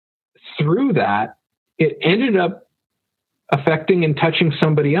through that, it ended up affecting and touching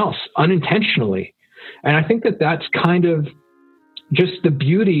somebody else unintentionally. And I think that that's kind of just the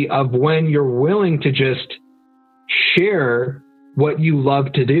beauty of when you're willing to just share what you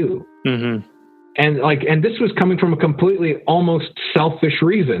love to do. Mm-hmm. And this was coming from a completely almost selfish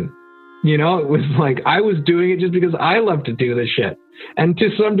reason. You know, it was like I was doing it just because I love to do this shit. And to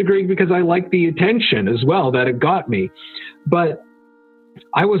some degree because I like the attention as well that it got me. But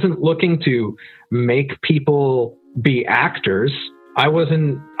I wasn't looking to make people be actors. I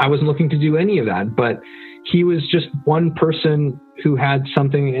wasn't looking to do any of that. But he was just one person who had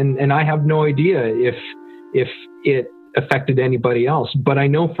something, and I have no idea if it affected anybody else. But I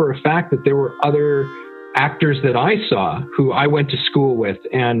know for a fact that there were other actors that I saw who I went to school with,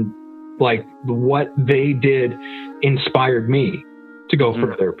 and like what they did inspired me to go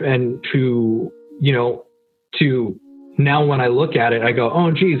further, and to now when I look at it, I go,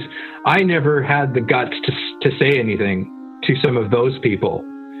 oh geez, I never had the guts to say anything to some of those people,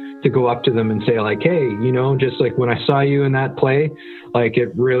 to go up to them and say like, hey, just like when I saw you in that play, like it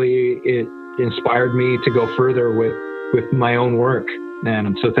inspired me to go further with my own work.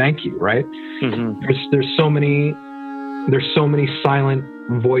 And so thank you. Right. Mm-hmm. There's so many silent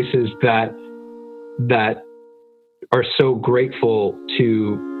voices that are so grateful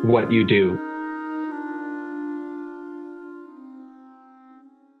to what you do.